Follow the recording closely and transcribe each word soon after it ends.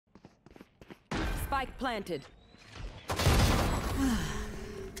Spike planted.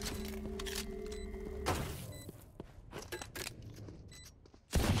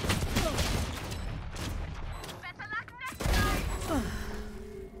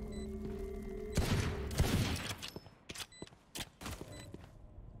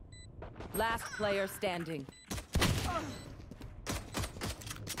 Last player standing.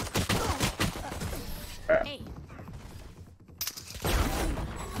 Hey.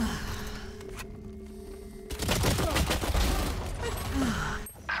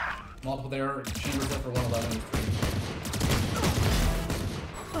 Multiple there. Chambers up for 111.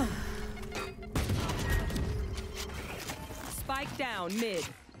 Spike down mid.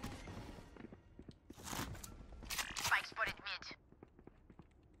 Spike spotted mid.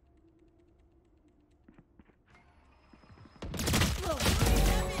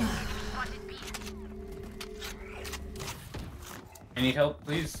 Spotted B. I need help,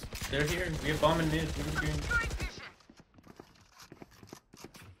 please. They're here. We have bomb in mid.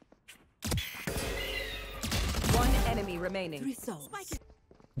 One enemy remaining.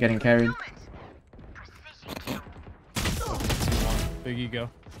 Getting carried. Big ego.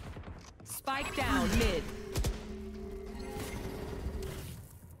 Spike down mid.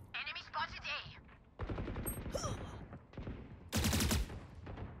 Enemy spotted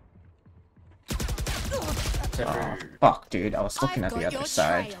A. Oh, fuck, dude. I was looking at the other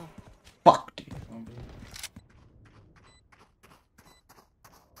side. Fuck, dude.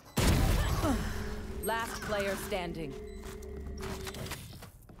 Last player standing.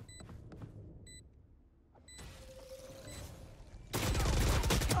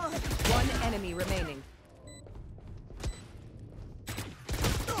 One enemy remaining.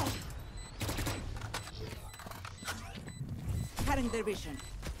 Cutting their vision.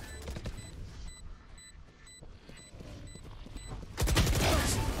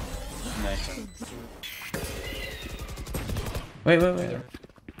 Nice. Wait. Don't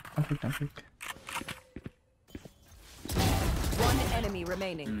peek. One enemy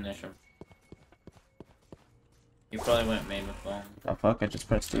remaining. Initial. You probably went main with bomb. Oh fuck, I just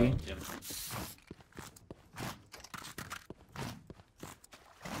pressed E. Yep.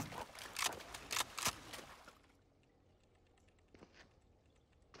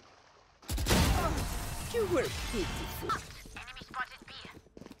 You were beautiful. Enemy spotted B.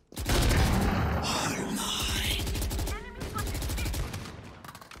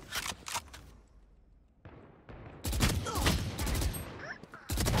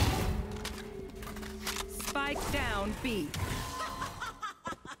 Spike down B.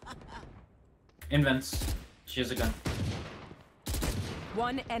 Invents. She has a gun.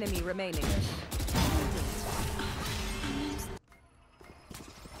 One enemy remaining.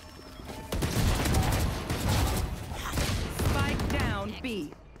 Spike down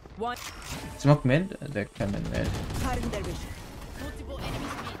B. One. Smoke mid? They're coming mid. Cutting their vision. Multiple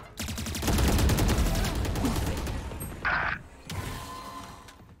enemies mid.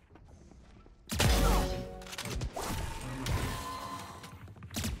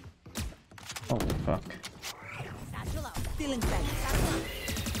 Holy fuck. Satchel out. Stealing back.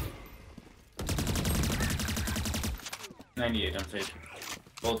 98 on stage.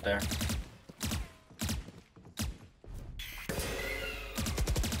 Both there.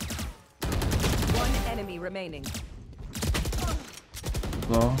 One enemy remaining.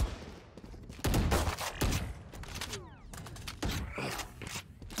 Low.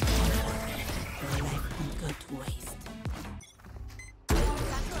 Good waste.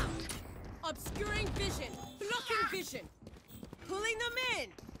 Satchel out. Obscuring vision. Blocking vision. Pulling them in.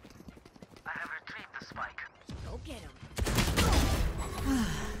 I have retrieved the spike. Go get him.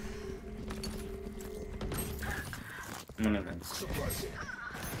 One invents.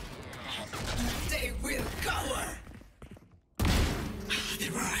 They will cover. The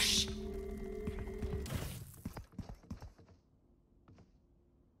rush.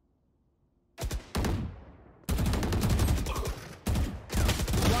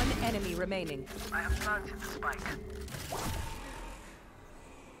 One enemy remaining. I have planted the spike.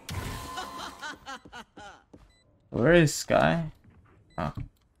 Where is Sky? Oh.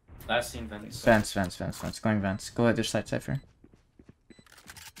 Last scene vents. Vents. Going vents. Go other side, Cypher.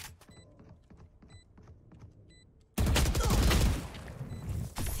 See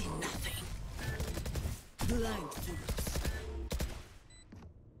nothing. Blind fools.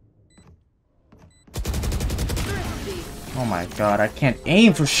 Oh my god, I can't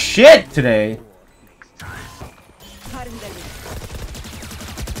aim for shit today! Cutting their vision.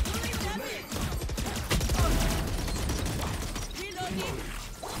 Reloading.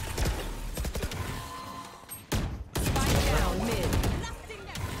 Spike down mid. Blasting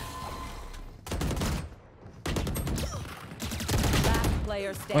them.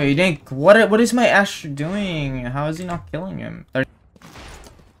 player standing. Wait, you didn't. What is my Ash doing? How is he not killing him? Enemy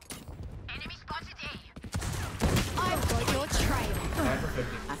spotted A. I've got your trail.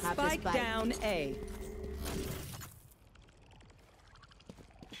 I have Spike down A.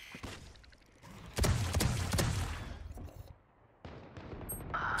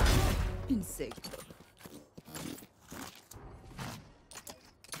 Insecto.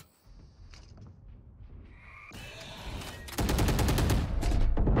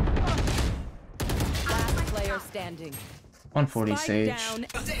 Last player standing. 140 Spike Sage. down.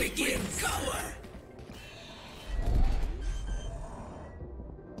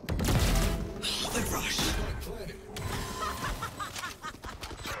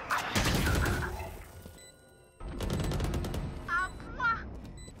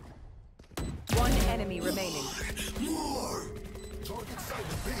 One enemy remaining.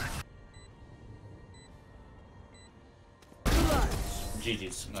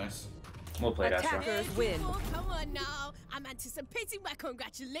 GG's. Nice. We'll play that one. Attackers win. Oh, come on now. I'm anticipating my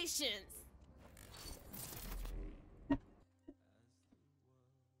congratulations.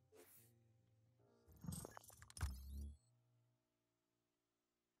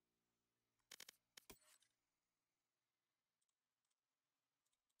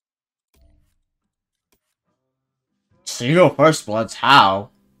 Zero first bloods?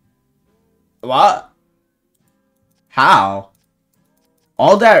 How? What? How?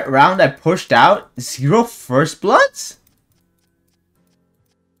 All that round I pushed out? Zero first bloods?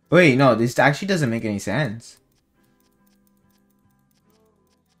 Wait, no, this actually doesn't make any sense.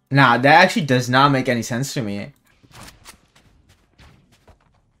 Nah, that actually does not make any sense to me.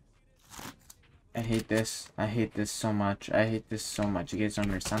 I hate this. I hate this so much. I hate this so much. You guys don't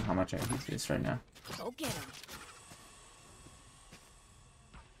understand how much I hate this right now. Go get him.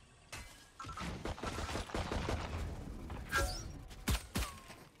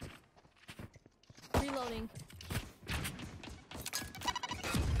 Reloading.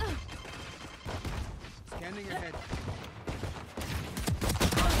 Scanning ahead.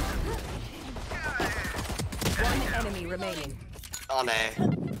 One enemy remaining. On A.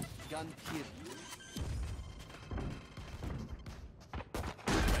 Gun kid.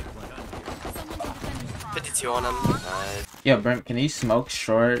 52 on him. Yo, Brent, can you smoke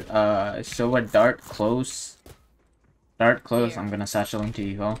short? So a dart close. Dart close. I'm gonna satchel into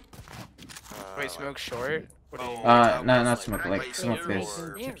you, huh? Wait, smoke short? What do you No, not smoke. Like smoke this.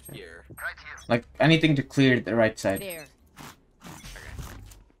 Here. Like anything to clear the right side. There.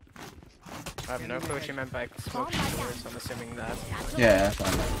 I have no clue what you meant by smoke short, so I'm assuming that. Yeah, that's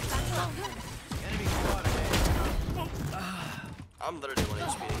fine. I'm literally 1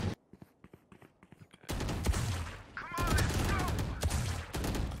 HP.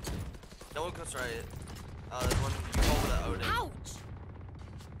 No one goes right. There's one. You hold with an Odin. Ouch!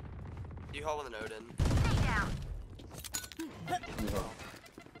 You hold with an Odin.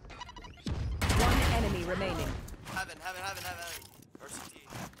 One enemy remaining. Heaven. Or CT.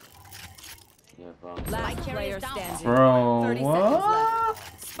 Last player standing. Bro, 30 what? seconds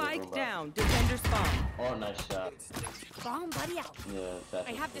left. Spike down. Defender spawn. Oh, nice shot. Bomb buddy out. Yeah,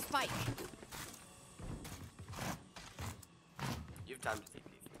 I have the spike. You have time to TP.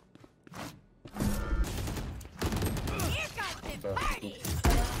 Here comes the party.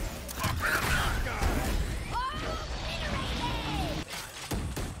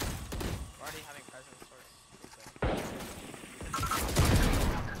 Already having presence source.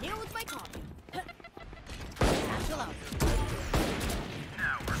 Here with my coffee. Satchel out.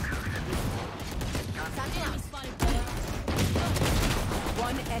 Satchel out. Spotted.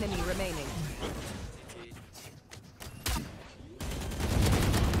 One enemy remaining.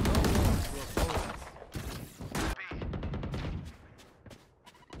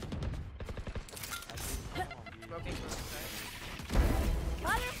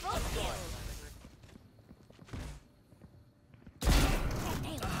 Colorful skills.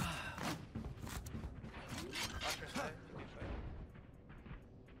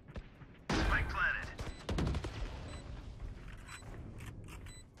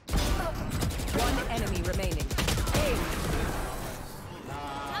 One enemy remaining.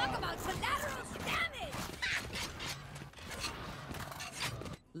 Talk about collateral damage.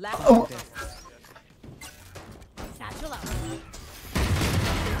 Last Satchel out.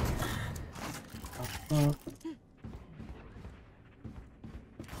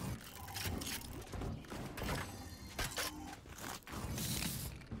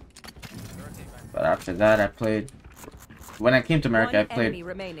 But after that, I played. When I came to America, I One enemy played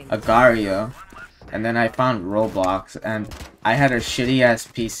remaining. Agario, and then I found Roblox, and I had a shitty ass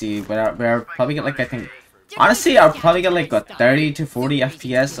PC, but I probably get like I think Honestly, I'll probably get like a 30 to 40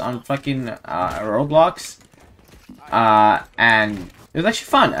 FPS on fucking Roblox. And it was actually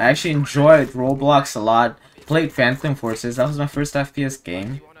fun. I actually enjoyed Roblox a lot. Played Phantom Forces. That was my first FPS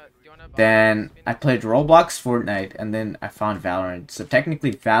game. Then I played Roblox, Fortnite, and then I found Valorant. So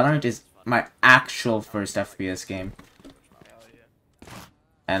technically, Valorant is my actual first FPS game.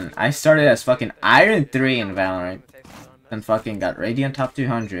 And I started as fucking Iron 3 in Valorant. And fucking got Radiant Top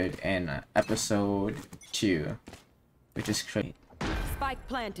 200 in episode 2. Which is crazy. Spike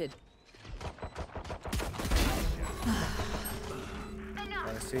planted.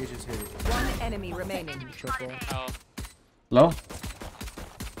 Sage is hit. One enemy remaining. Triple. Low?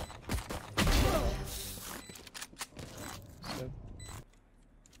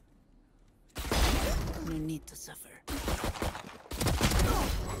 No need to suffer.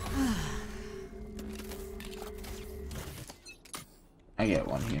 I get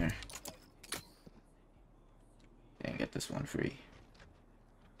one here. Yeah, get this one free.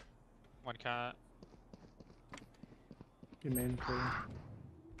 One cat. Your main clear.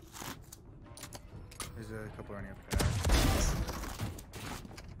 There's a couple running up there.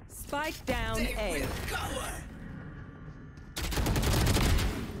 Spike down A.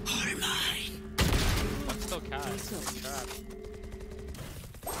 One's still cat. Trap.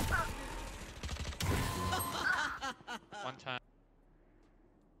 One time.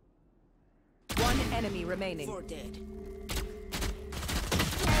 One enemy remaining. Four dead.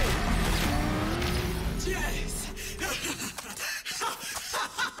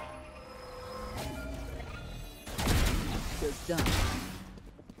 You're done.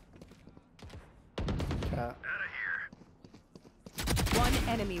 Cat. One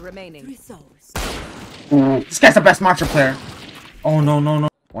enemy remaining. Results. This guy's the best marcher player. Oh no no no.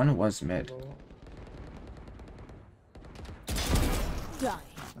 One was mid. Die.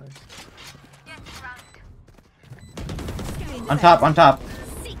 On top, on top.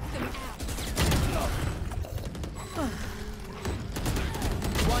 Seek them out.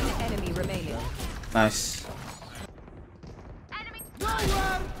 One enemy remaining. Nice.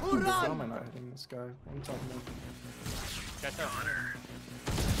 How am I not hitting this guy? I'm talking about. Catch up.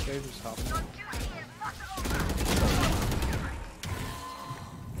 Sage is hopping.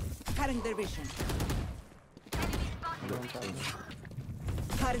 Cutting their vision. Go on top of him.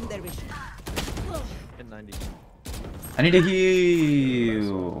 Cutting their vision. I need a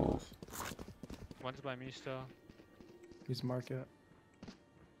heal. One's by me still. He's market.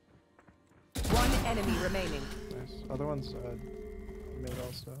 One enemy remaining. Nice. Other one's mid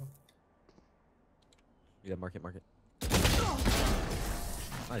also. Yeah, market. Nice job.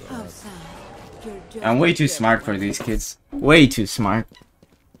 Outside. You're just I'm way too smart for these kids. Way too smart.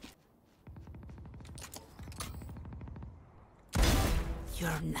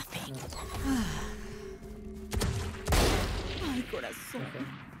 You're nothing. Ay, corazón.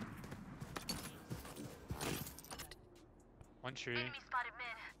 One tree.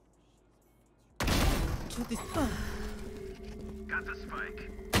 To this. Got the spike.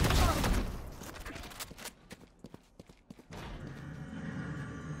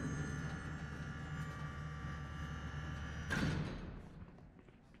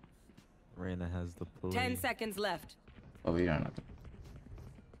 Reyna has the pulley. 10 seconds left. Oh, we don't know.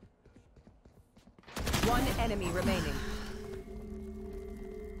 One enemy remaining.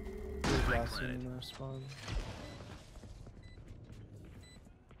 He's last in the spawn.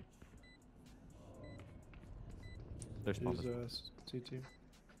 There's spawn. He's CT.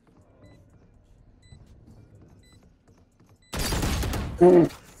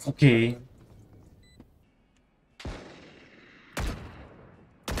 Okay.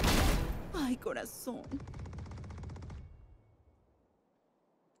 Ay, corazón.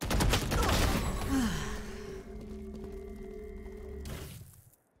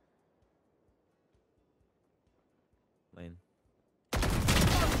 Lane.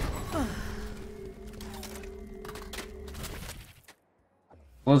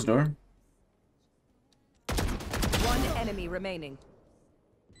 Close door. One enemy remaining.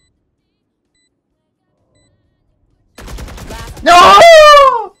 No!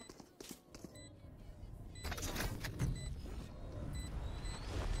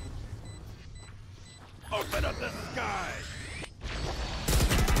 Open up the sky.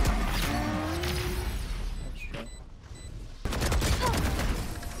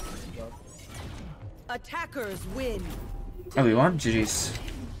 Attackers win. Oh, we won? GG's.